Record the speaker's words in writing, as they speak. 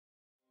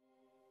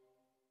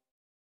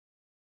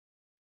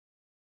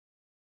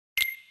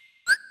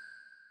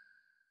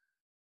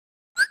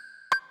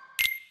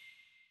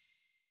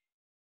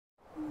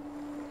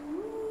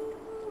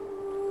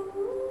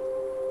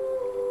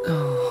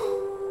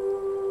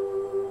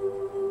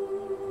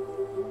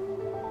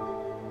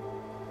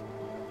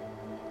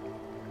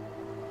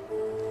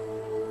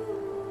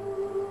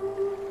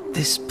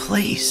this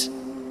place?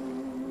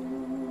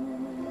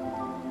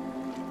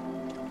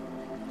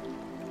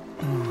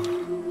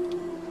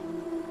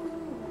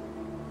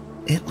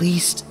 At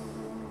least,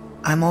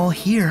 I'm all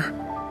here.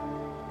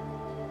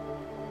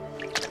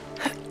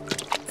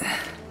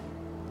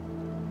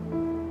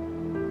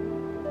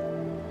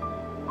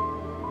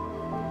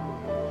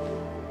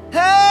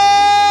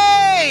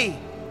 Hey!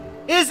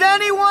 Is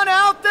anyone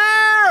out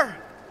there?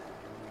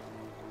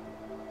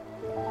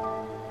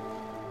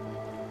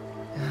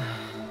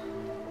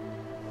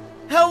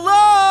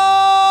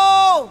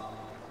 Hello?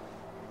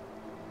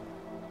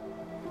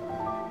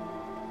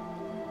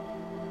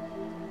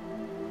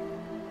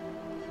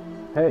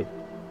 Hey.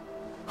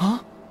 Huh?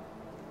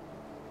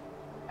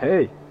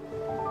 Hey.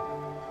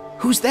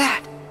 Who's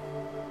that?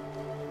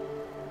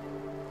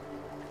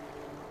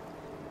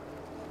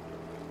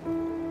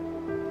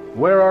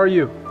 Where are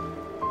you?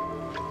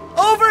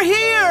 Over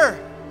here!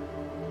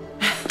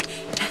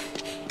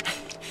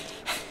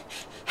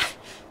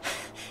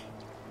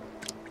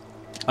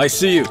 I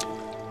see you.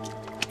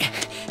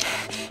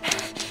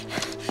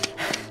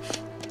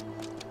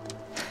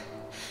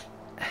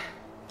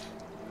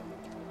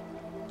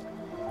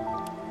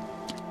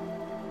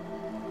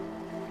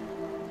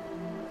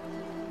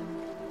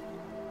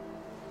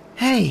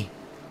 Hey,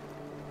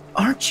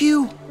 aren't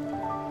you?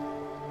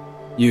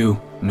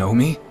 You know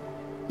me?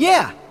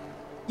 Yeah,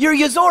 you're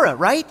Yozora,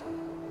 right?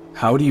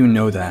 How do you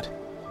know that?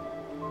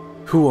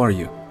 Who are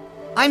you?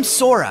 I'm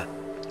Sora.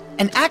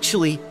 And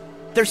actually,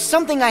 there's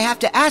something I have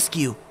to ask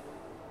you.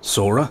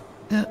 Sora?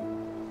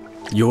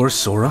 You're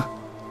Sora?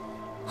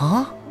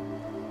 Huh?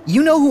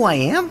 You know who I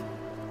am?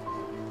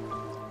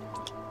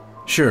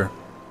 Sure.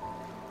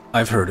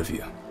 I've heard of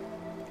you.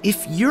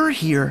 If you're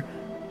here,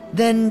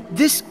 then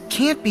this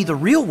can't be the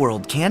real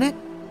world, can it?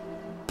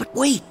 But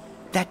wait,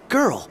 that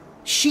girl,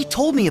 she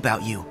told me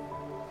about you.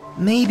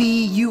 Maybe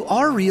you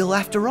are real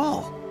after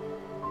all.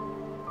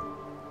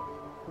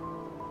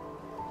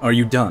 Are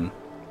you done?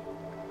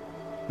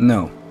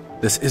 No,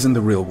 this isn't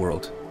the real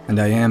world, and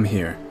I am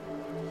here.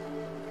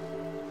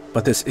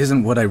 But this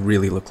isn't what I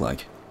really look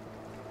like.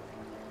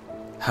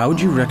 How'd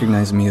you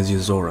recognize me as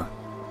Yozora?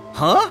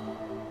 Huh?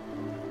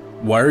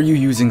 Why are you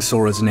using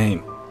Sora's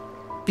name?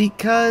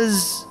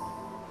 Because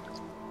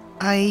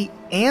I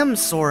am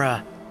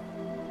Sora.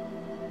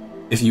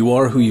 If you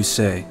are who you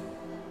say,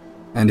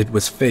 and it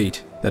was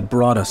fate that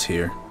brought us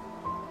here,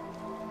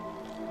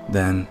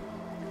 then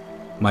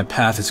my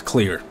path is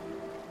clear.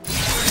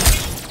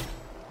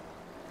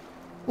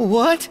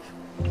 What?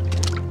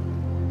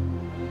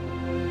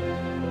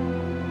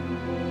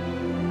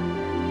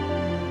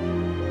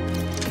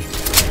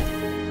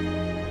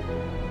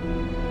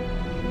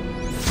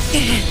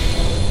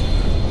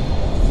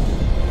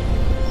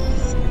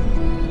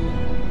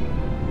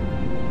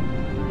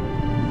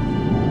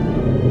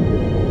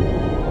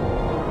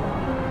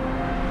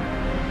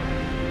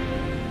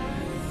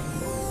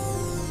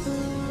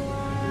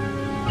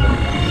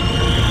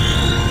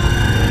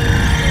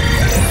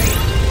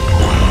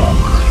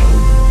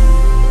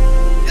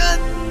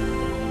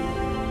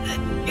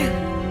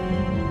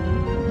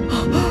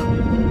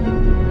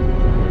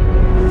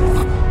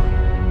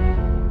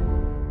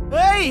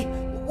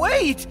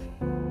 Wait!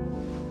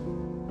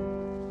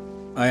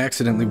 I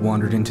accidentally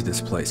wandered into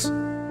this place,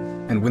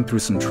 and went through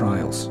some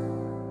trials.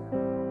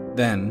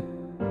 Then,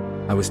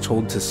 I was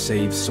told to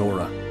save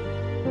Sora.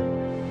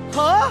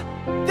 Huh?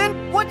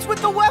 Then what's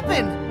with the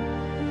weapon?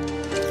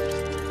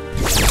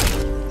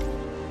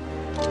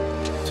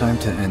 Time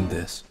to end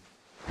this.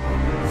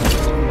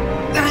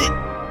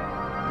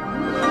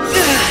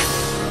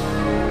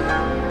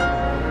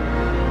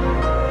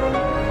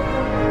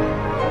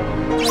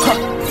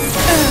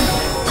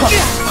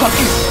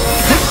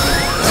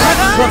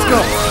 Let's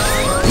go!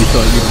 You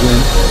thought you'd win?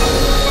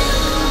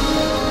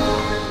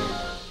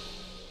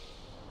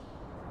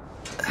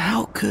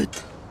 How could...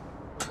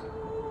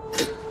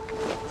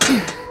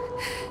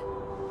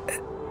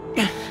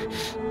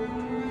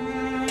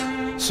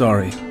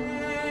 Sorry,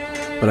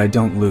 but I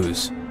don't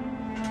lose.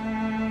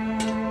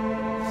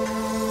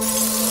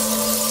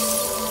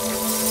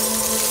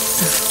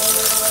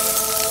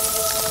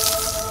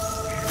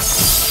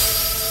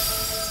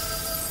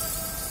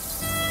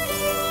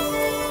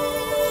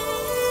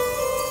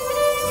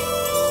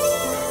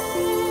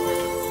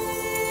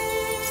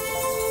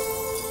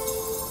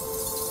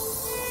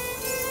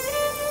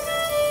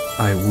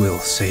 I will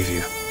save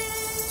you.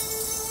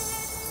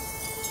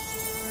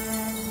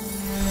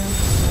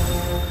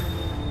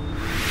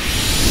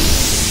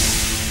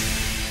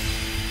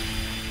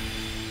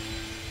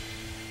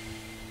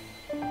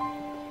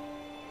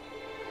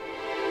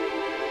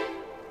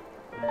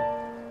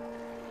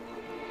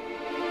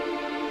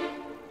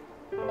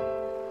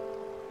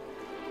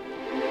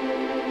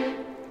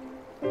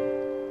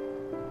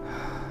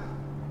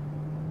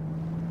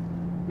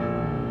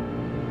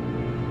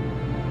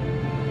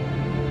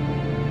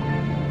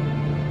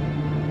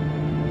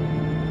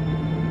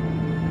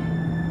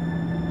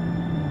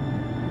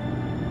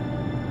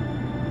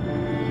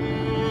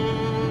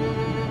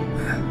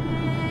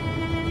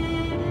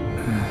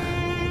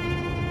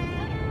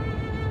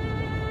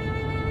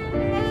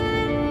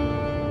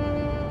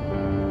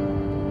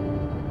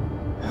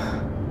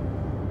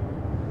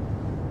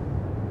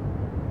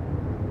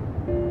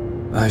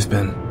 I've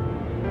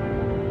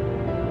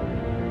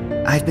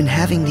been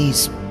having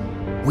these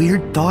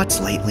weird thoughts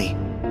lately.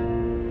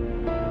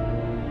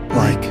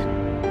 Like,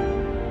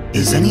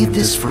 is any of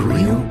this for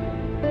real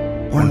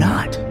or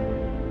not?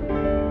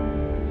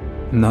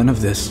 None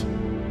of this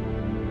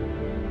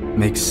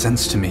makes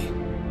sense to me.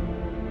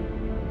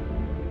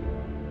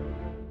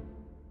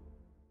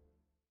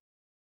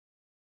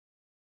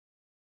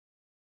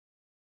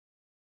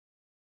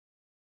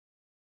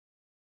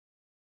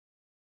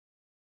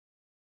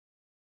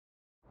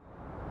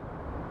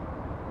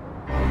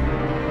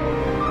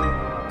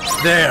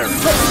 There!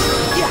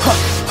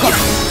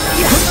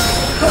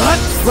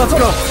 Let's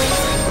go!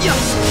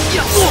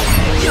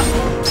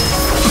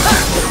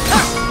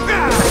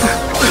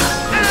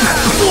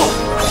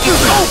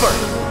 Over!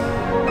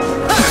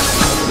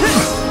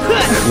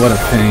 What a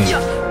pain.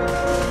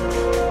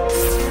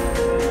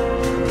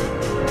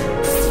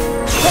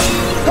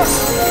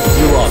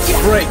 You lost.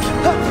 Break!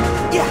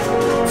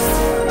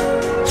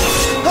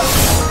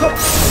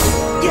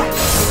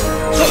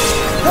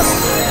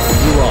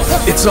 You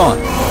lost. It's on!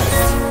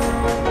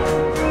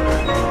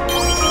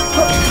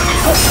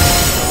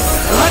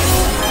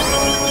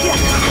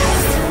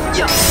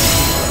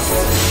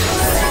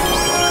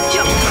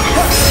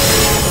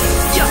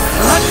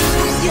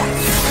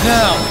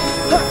 Now!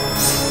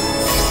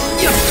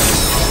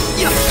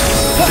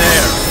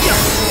 There!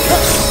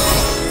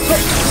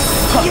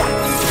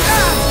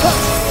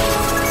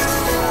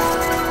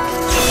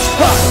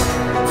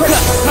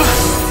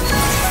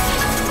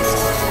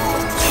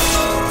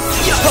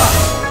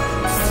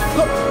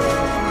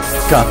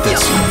 Got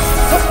this.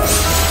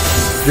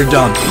 You're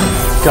done.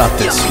 Got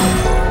this.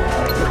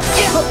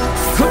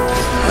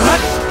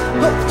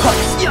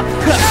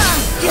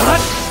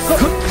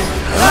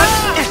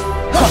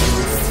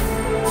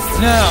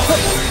 Now!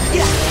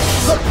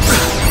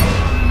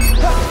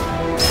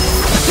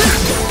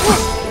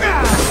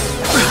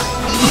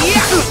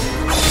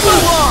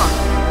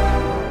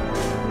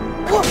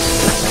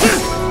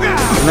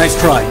 Nice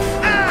try.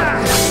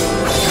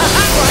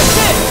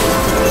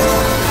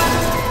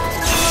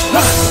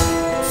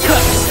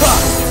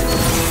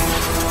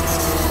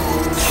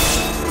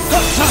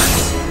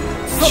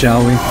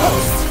 Shall we?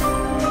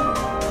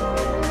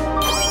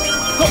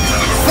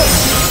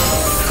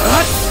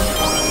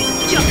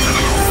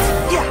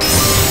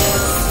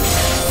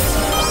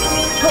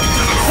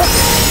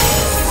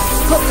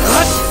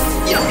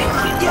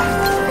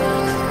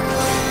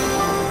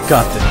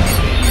 Got this.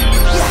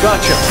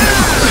 Gotcha.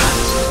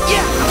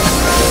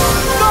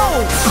 Go!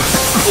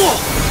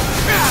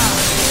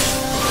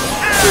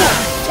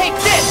 Take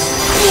this!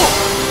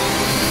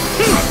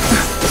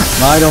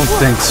 I don't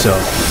think so.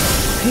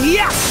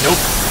 Nope.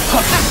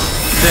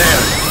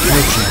 There.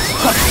 No chance.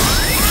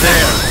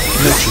 There.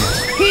 No chance.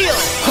 Heal!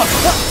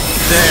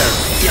 There.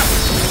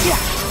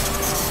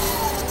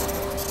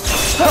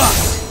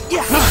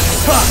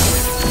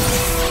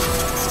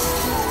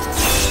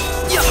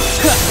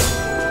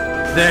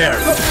 There.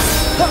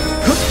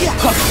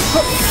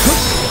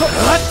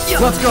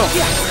 Let's go. Go!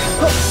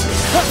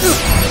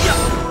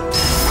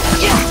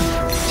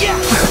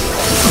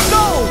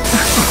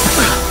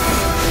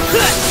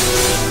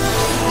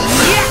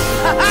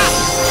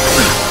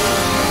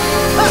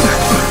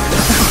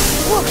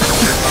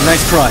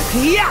 Nice try.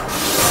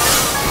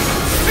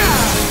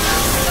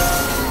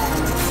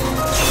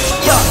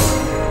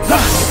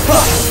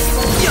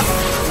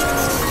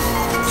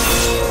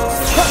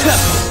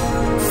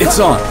 It's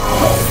on.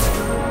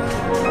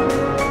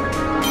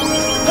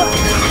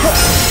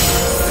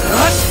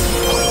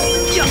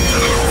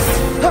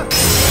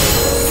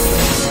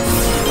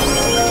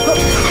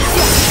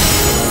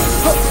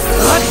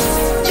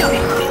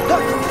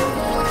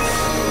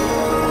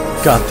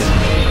 Got them.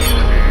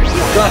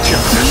 Gotcha.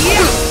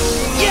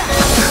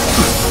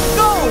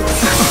 Go!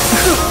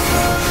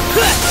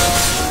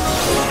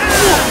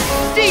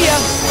 See ya!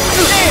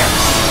 There!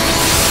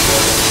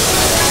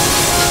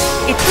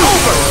 It's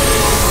over!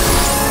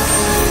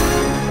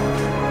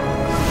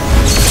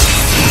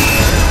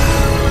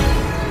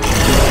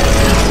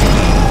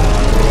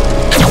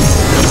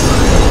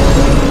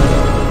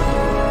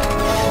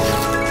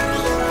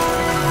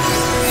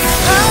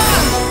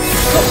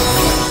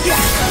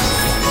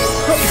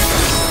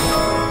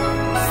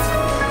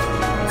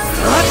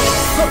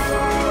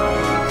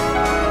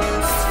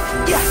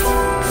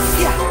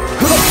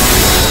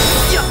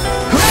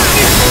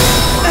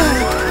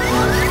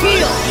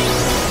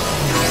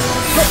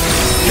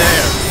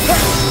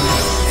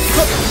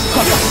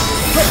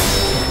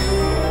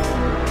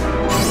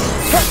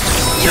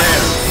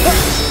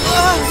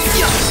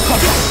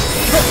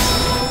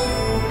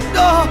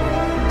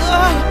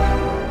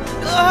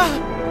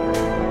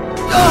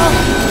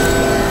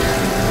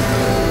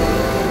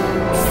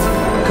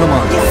 Come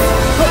on.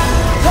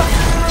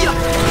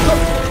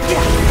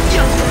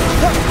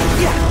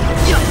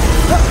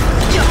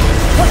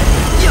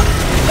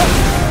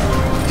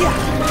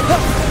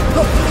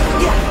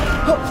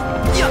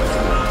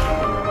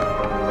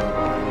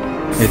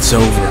 It's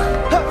over.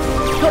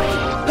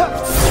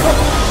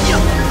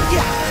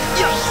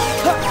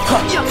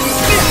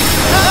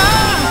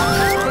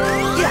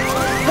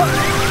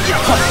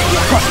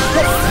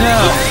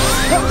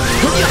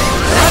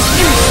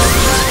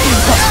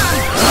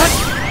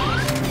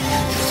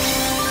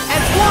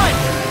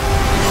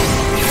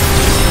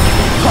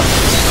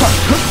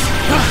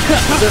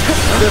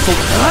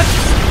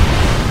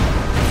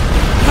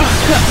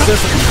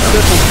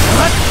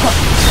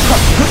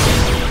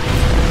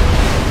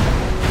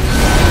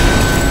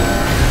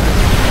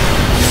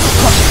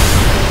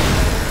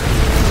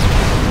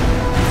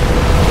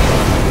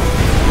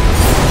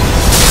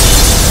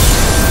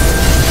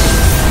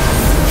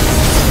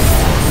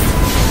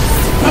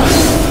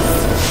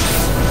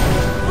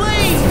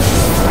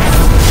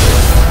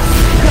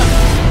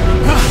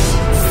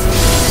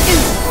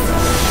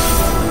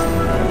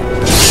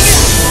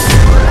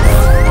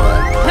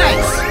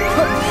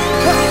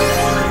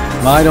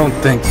 I don't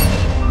think.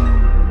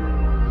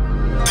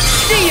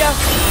 See ya!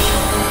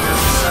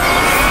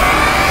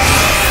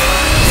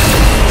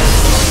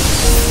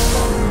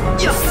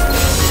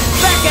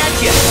 Back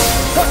at you!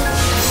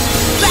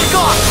 Back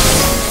off!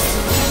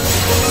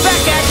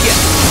 Back at you!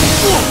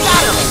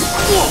 Got him!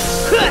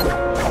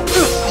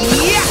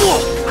 Yeah!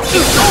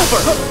 It's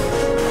over!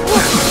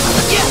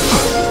 Yeah!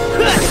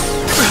 There!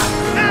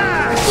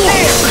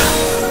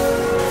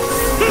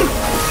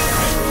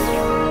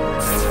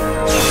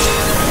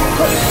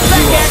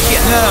 Back at you!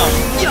 Now!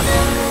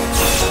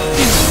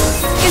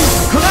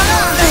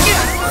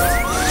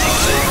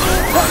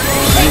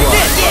 Take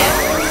this!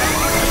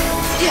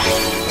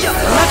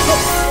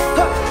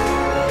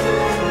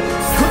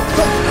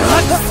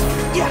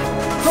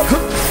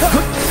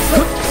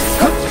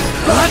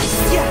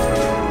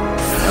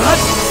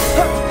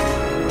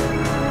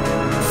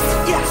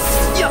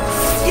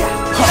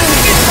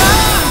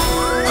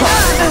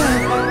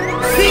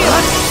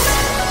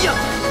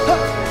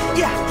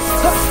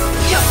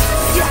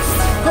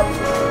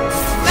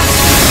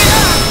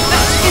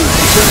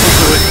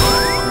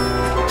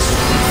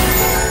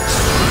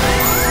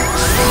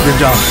 You're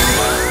done.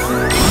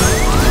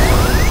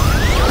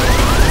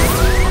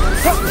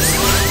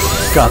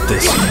 Got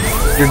this.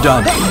 You're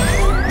done.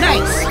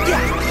 Nice!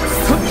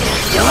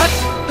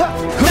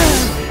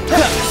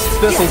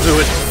 This'll do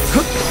it.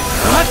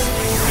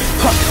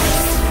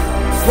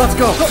 Let's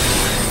go.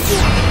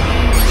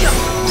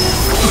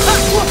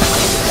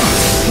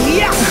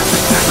 Yeah!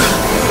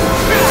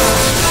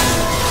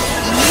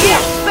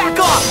 Back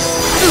off!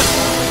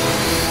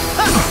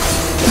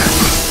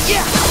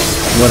 Yeah!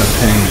 What a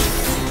pain.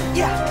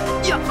 You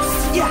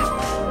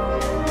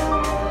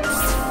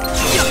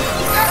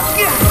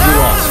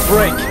lost.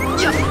 Break.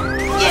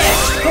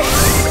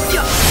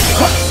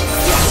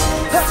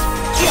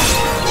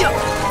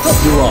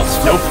 You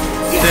lost. Nope.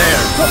 There.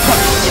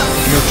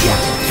 Neutral.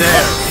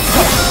 There.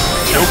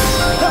 Nope.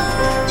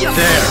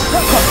 There.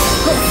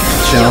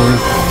 Shall we?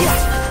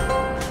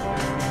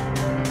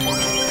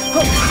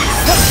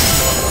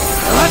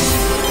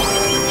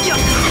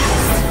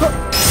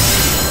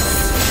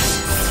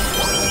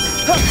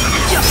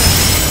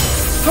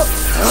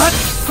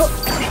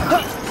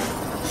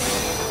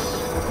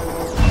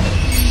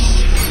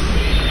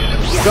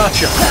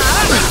 Gotcha.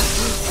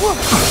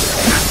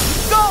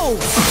 Go!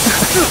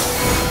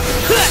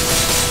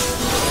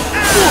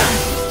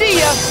 See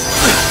ya!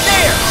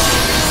 There!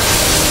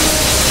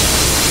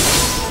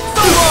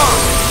 So long!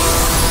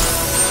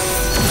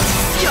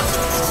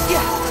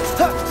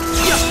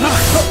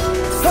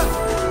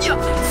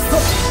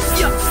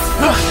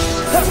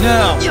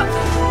 Now.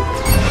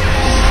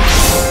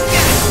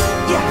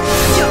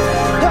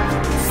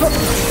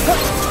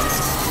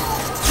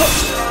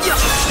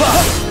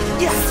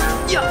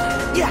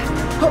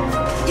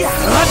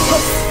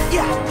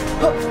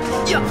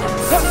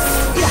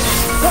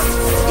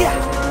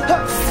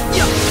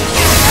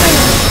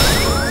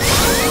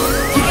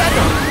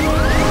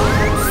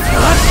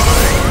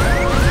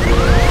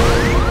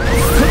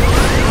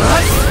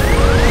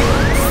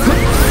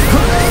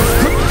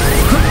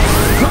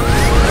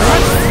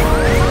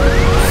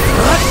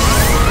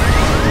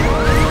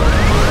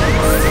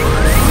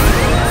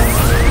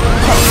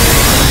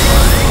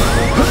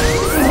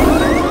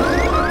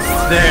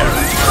 There.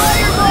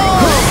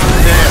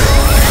 There.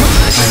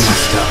 I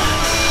messed up.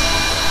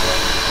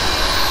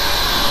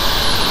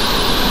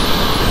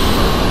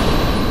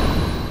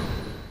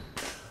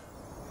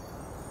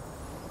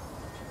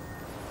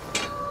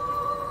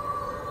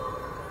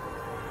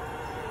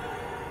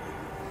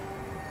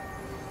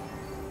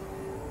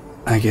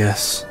 I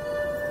guess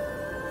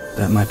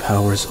that my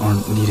powers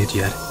aren't needed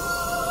yet.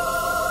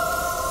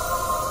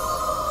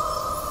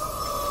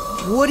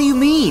 What do you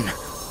mean?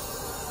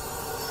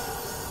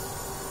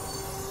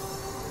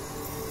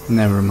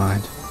 Never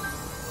mind.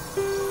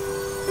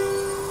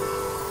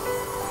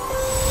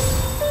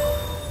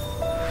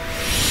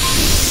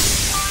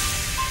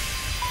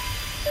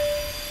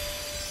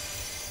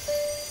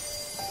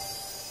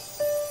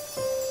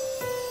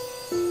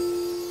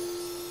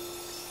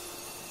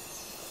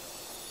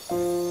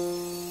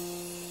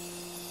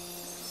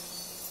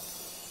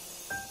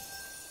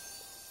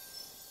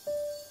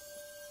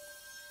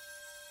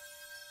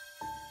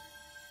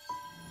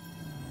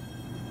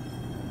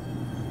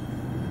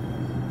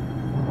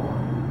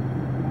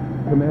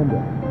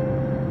 Commander,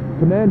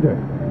 Commander.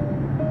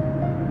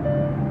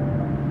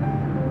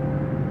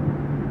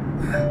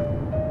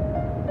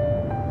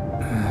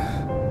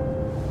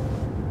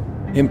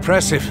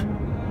 Impressive,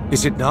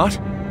 is it not?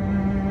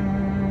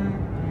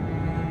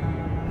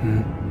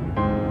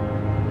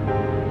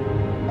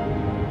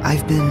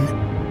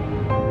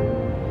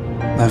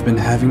 I've been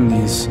having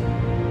these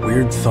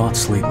weird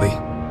thoughts lately.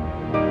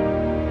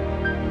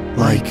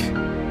 Like,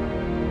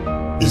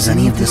 is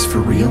any of this for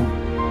real?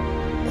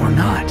 Or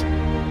not?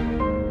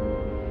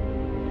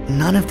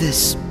 None of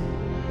this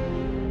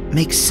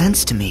makes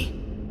sense to me.